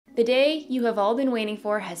The day you have all been waiting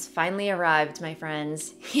for has finally arrived, my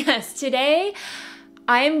friends. Yes, today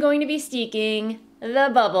I am going to be steeking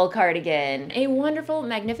the bubble cardigan, a wonderful,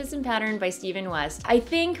 magnificent pattern by Stephen West. I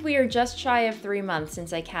think we are just shy of 3 months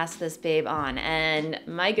since I cast this babe on, and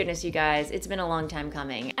my goodness, you guys, it's been a long time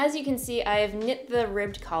coming. As you can see, I've knit the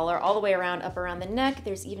ribbed collar all the way around, up around the neck.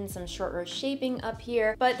 There's even some short row shaping up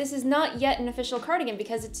here, but this is not yet an official cardigan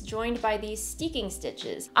because it's joined by these steeking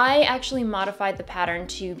stitches. I actually modified the pattern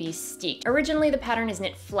to be steeked. Originally, the pattern is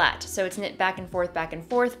knit flat, so it's knit back and forth,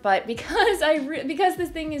 but because this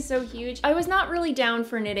thing is so huge, I was not really down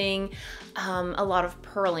for knitting a lot of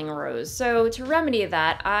purling rows. So to remedy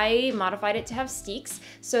that, I modified it to have steeks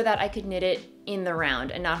so that I could knit it in the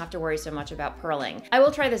round and not have to worry so much about purling. I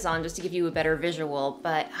will try this on just to give you a better visual,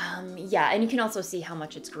 but yeah, and you can also see how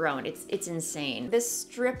much it's grown. It's insane. This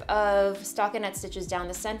strip of stockinette stitches down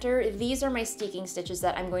the center, these are my steeking stitches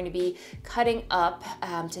that I'm going to be cutting up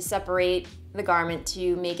to separate the garment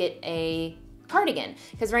to make it a cardigan,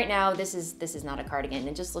 because right now this is not a cardigan.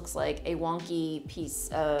 It just looks like a wonky piece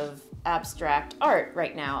of abstract art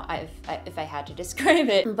right now, if I had to describe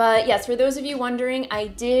it. But yes, for those of you wondering, I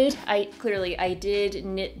did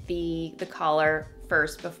knit the collar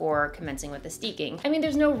first before commencing with the steeking. I mean,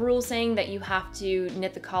 there's no rule saying that you have to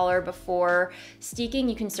knit the collar before steeking.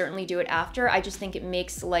 You can certainly do it after. I just think it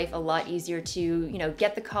makes life a lot easier to, you know,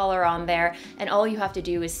 get the collar on there, and all you have to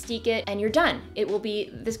do is steek it and you're done.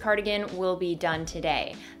 This cardigan will be done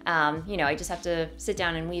today. You know, I just have to sit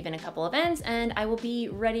down and weave in a couple of ends and I will be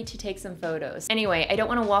ready to take some photos. Anyway, I don't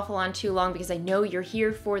want to waffle on too long because I know you're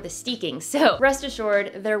here for the steeking. So rest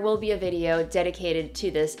assured, there will be a video dedicated to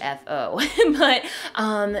this FO. But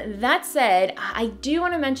that said, I do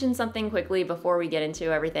want to mention something quickly before we get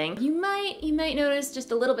into everything. You might notice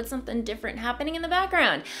just a little bit something different happening in the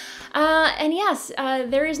background. And yes,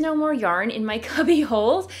 there is no more yarn in my cubby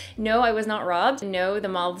holes. No, I was not robbed. No, the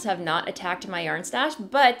moths have not attacked my yarn stash,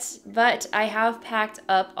 but I have packed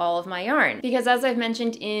up all of my yarn because, as I've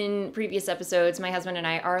mentioned in previous episodes, my husband and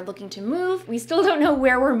I are looking to move. We still don't know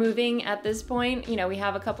where we're moving at this point. You know, we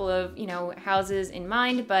have a couple of, you know, houses in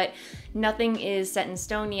mind, but nothing is set in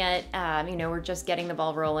stone yet. You know, we're just getting the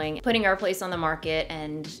ball rolling, putting our place on the market,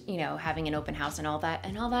 and, you know, having an open house and all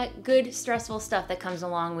that good stressful stuff that comes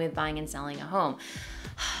along with buying and selling a home.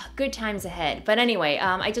 Good times ahead. But anyway,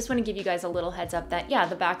 I just want to give you guys a little heads up that, yeah,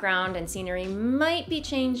 the background and scenery might be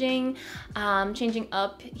changing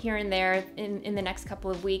up here and there in the next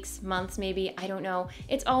couple of weeks, months maybe, I don't know.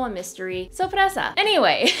 It's all a mystery. Sorpresa.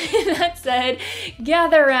 Anyway, that said,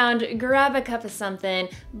 gather around, grab a cup of something,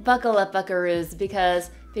 buckle up, buckaroos,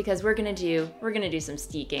 because we're gonna do some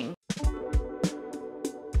steeking.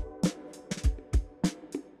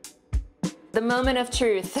 The moment of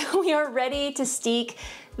truth. We are ready to steek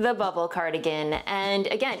the bubble cardigan. And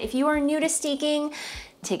again, if you are new to steeking,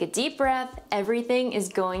 take a deep breath. Everything is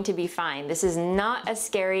going to be fine. This is not as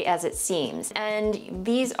scary as it seems. And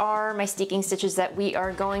these are my steeking stitches that we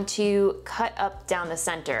are going to cut up down the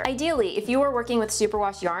center. Ideally, if you are working with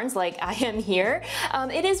superwash yarns like I am here,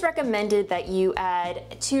 it is recommended that you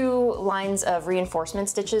add 2 lines of reinforcement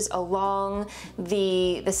stitches along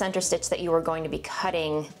the center stitch that you are going to be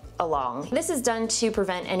cutting along. This is done to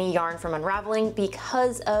prevent any yarn from unraveling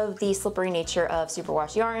because of the slippery nature of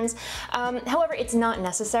superwash yarns. However, it's not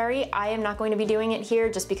necessary. I am not going to be doing it here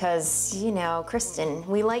just because, you know, Kristin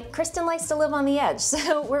likes to live on the edge.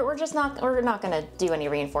 So we're not gonna do any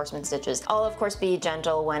reinforcement stitches. I'll of course be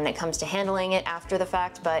gentle when it comes to handling it after the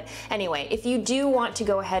fact, but anyway, if you do want to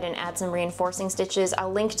go ahead and add some reinforcing stitches,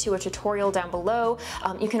 I'll link to a tutorial down below.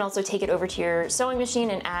 You can also take it over to your sewing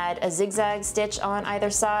machine and add a zigzag stitch on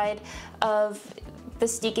either side of the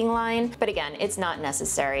steeking line, but again, it's not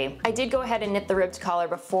necessary. I did go ahead and knit the ribbed collar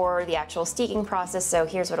before the actual steeking process, so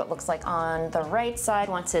here's what it looks like on the right side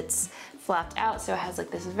once it's flapped out. So it has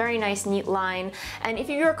like this very nice neat line. And if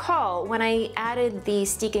you recall, when I added the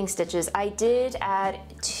steeking stitches, I did add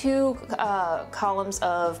 2 columns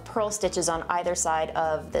of purl stitches on either side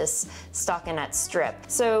of this stockinette strip.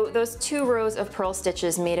 So those 2 rows of purl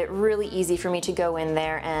stitches made it really easy for me to go in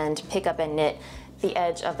there and pick up and knit the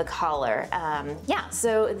edge of the collar. Yeah,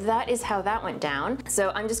 so that is how that went down.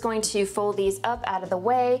 So I'm just going to fold these up out of the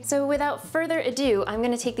way. So without further ado, I'm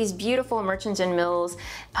gonna take these beautiful Merchant & Mills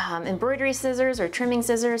embroidery scissors or trimming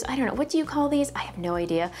scissors. I don't know, what do you call these? I have no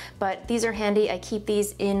idea, but these are handy. I keep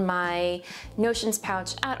these in my notions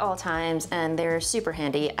pouch at all times and they're super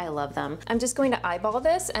handy. I love them. I'm just going to eyeball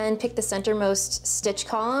this and pick the centermost stitch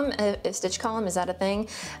column, if stitch column, is that a thing?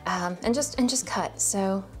 And just cut.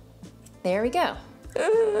 So there we go.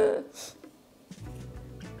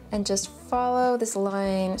 And just follow this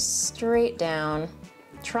line straight down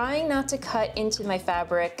trying not to cut into my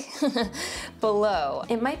fabric below.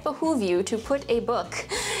 It might behoove you to put a book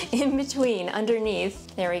in between,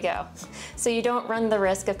 underneath. There we go. So you don't run the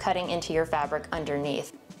risk of cutting into your fabric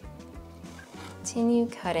underneath. Continue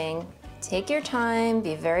cutting. Take your time,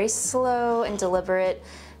 be very slow and deliberate.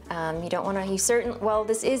 You don't want to, while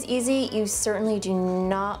this is easy, you certainly do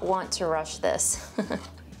not want to rush this.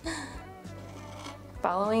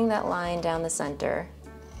 Following that line down the center.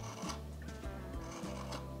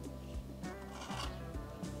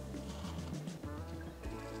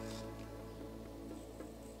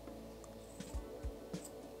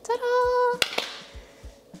 Ta-da!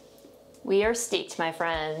 We are steeked, my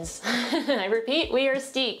friends. I repeat, we are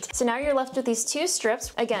steeked. So now you're left with these two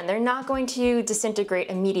strips. Again, they're not going to disintegrate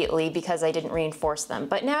immediately because I didn't reinforce them.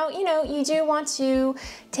 But now, you know, you do want to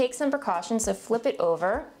take some precautions, so flip it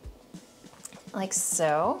over, like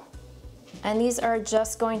so. And these are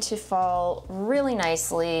just going to fall really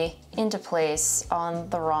nicely into place on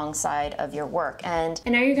the wrong side of your work. And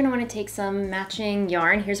now you're gonna wanna take some matching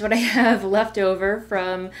yarn. Here's what I have left over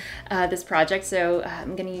from this project. So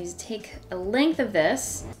I'm gonna take a length of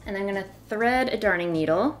this, and I'm gonna thread a darning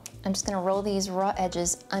needle. I'm just gonna roll these raw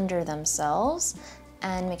edges under themselves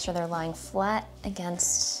and make sure they're lying flat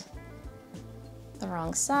against the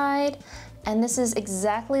wrong side. And this is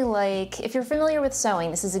exactly like, if you're familiar with sewing,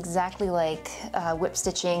 this is exactly like whip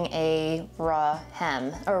stitching a raw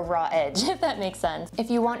hem, or raw edge, if that makes sense. If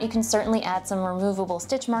you want, you can certainly add some removable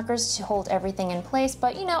stitch markers to hold everything in place,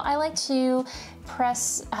 but you know, I like to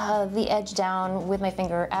press the edge down with my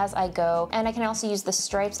finger as I go, and I can also use the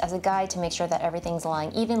stripes as a guide to make sure that everything's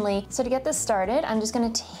lying evenly. So to get this started, I'm just gonna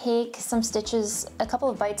take some stitches, a couple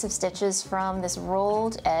of bites of stitches from this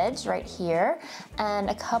rolled edge right here, and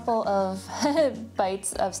a couple of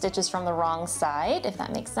bites of stitches from the wrong side, if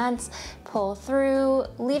that makes sense. Pull through,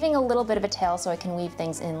 leaving a little bit of a tail so I can weave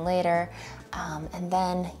things in later, and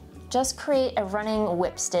then just create a running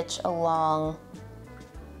whip stitch along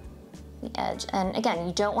the edge. And again,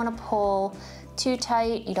 you don't want to pull too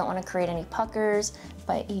tight, you don't want to create any puckers,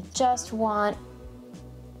 but you just want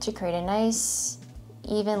to create a nice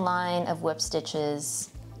even line of whip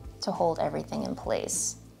stitches to hold everything in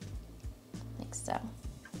place, like so.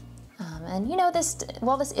 And you know,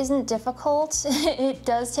 while this isn't difficult, it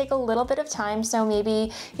does take a little bit of time, so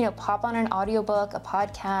maybe, you know, pop on an audiobook, a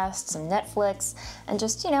podcast, some Netflix, and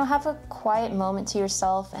just, you know, have a quiet moment to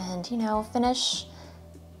yourself and, you know, finish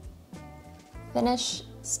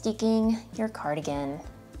steeking your cardigan.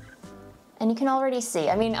 And you can already see,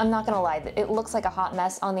 I mean, I'm not gonna lie, it looks like a hot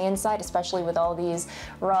mess on the inside, especially with all these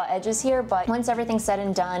raw edges here, but once everything's said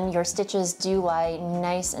and done, your stitches do lie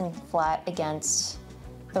nice and flat against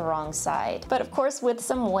the wrong side. But of course, with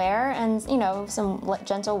some wear and, you know, some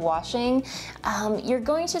gentle washing, you're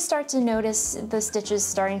going to start to notice the stitches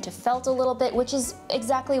starting to felt a little bit, which is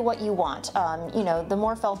exactly what you want. You know, the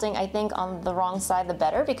more felting, I think, on the wrong side, the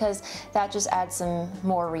better, because that just adds some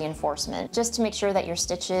more reinforcement, just to make sure that your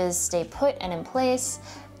stitches stay put and in place.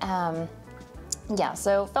 Yeah,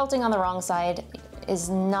 so felting on the wrong side is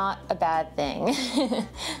not a bad thing.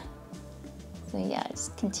 So yeah,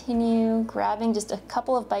 just continue grabbing just a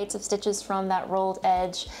couple of bites of stitches from that rolled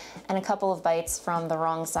edge and a couple of bites from the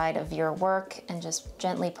wrong side of your work, and just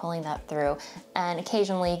gently pulling that through, and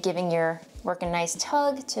occasionally giving your work a nice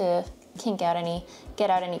tug to get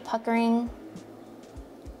out any puckering,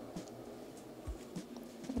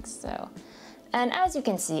 like so. And as you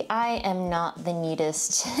can see, I am not the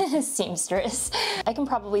neatest seamstress. I can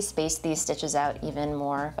probably space these stitches out even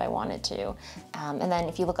more if I wanted to. And then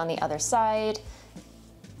if you look on the other side,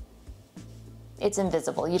 it's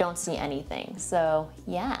invisible. You don't see anything. So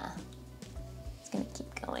yeah, it's gonna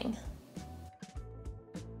keep going.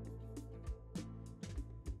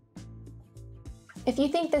 If you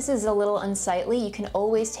think this is a little unsightly, you can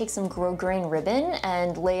always take some grosgrain ribbon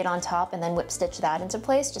and lay it on top and then whip stitch that into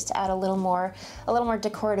place, just to add a little more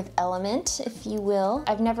decorative element, if you will.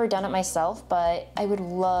 I've never done it myself, but I would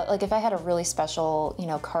love, like if I had a really special, you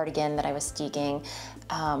know, cardigan that I was steeking,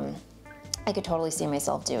 I could totally see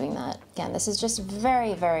myself doing that. Again, this is just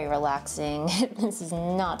very, very relaxing. This is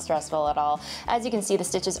not stressful at all. As you can see, the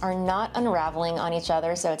stitches are not unraveling on each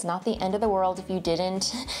other, so it's not the end of the world if you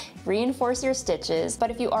didn't reinforce your stitches. But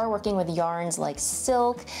if you are working with yarns like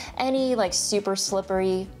silk, any like super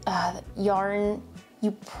slippery yarn,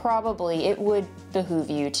 it would behoove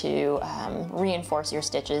you to reinforce your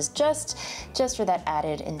stitches just for that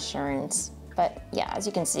added insurance. But yeah, as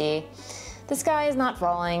you can see, the sky is not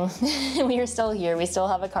falling. We are still here. We still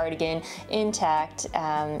have a cardigan intact.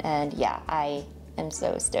 And yeah, I am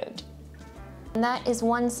so stoked. And that is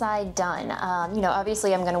one side done. You know,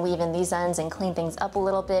 obviously I'm gonna weave in these ends and clean things up a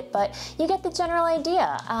little bit, but you get the general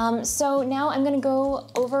idea. So now I'm gonna go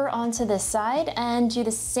over onto this side and do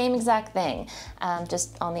the same exact thing,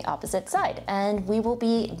 just on the opposite side. And we will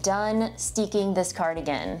be done steeking this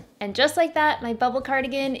cardigan. And just like that, my bubble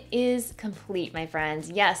cardigan is complete, my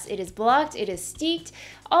friends. Yes, it is blocked, it is steeked,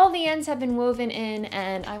 all the ends have been woven in,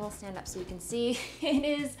 and I will stand up so you can see.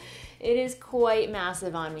 It is quite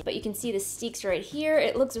massive on me, but you can see the steeks right here.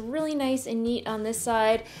 It looks really nice and neat on this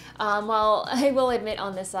side. While I will admit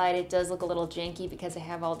on this side, it does look a little janky because I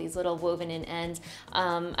have all these little woven in ends.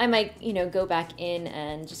 I might, you know, go back in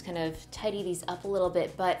and just kind of tidy these up a little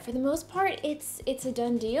bit, but for the most part, it's a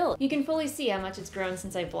done deal. You can fully see how much it's grown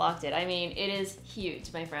since I blocked it. I mean, it is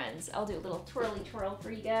huge, my friends. I'll do a little twirly twirl for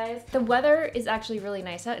you guys. The weather is actually really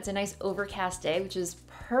nice out. It's a nice overcast day, which is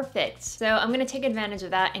perfect. So I'm gonna take advantage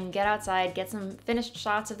of that and get outside, get some finished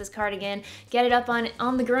shots of this cardigan, get it up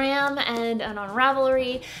on the gram and on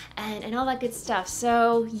Ravelry and all that good stuff.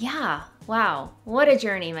 So yeah. Wow, what a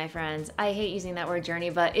journey, my friends. I hate using that word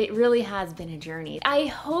journey, but it really has been a journey. I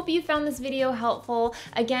hope you found this video helpful.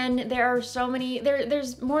 Again, there are so many,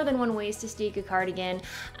 there's more than one ways to steek a cardigan,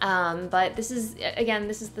 but this is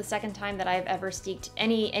the second time that I've ever steeked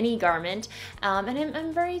any garment, and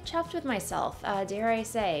I'm very chuffed with myself, dare I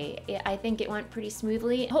say. I think it went pretty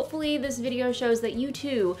smoothly. Hopefully this video shows that you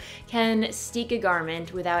too can steek a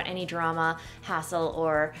garment without any drama, hassle,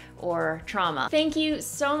 or trauma. Thank you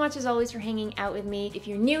so much as always for hanging out with me. If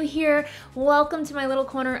you're new here, welcome to my little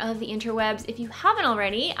corner of the interwebs. If you haven't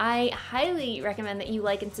already, I highly recommend that you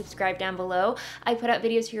like and subscribe down below. I put out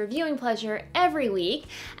videos for your viewing pleasure every week.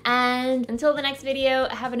 And until the next video,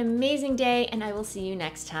 have an amazing day, and I will see you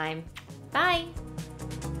next time. Bye!